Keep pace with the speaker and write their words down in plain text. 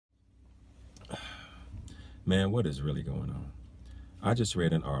Man, what is really going on? I just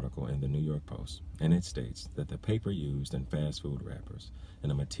read an article in the New York Post, and it states that the paper used in fast food wrappers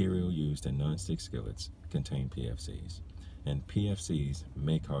and the material used in nonstick skillets contain PFCs, and PFCs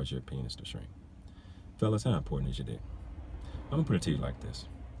may cause your penis to shrink. Fellas, how important is your dick? I'm gonna put it to you like this.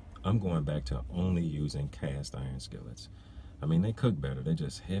 I'm going back to only using cast iron skillets. I mean, they cook better, they're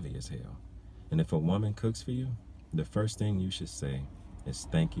just heavy as hell. And if a woman cooks for you, the first thing you should say is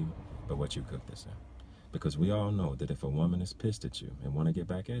thank you for what you cooked this in. Because we all know that if a woman is pissed at you and want to get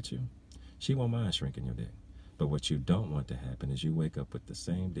back at you, she won't mind shrinking your dick. But what you don't want to happen is you wake up with the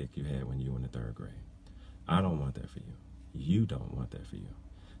same dick you had when you were in the third grade. I don't want that for you. You don't want that for you.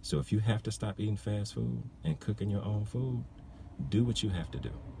 So if you have to stop eating fast food and cooking your own food, do what you have to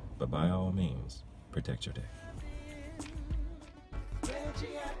do. But by all means, protect your dick.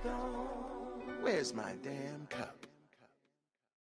 Where's my damn cup?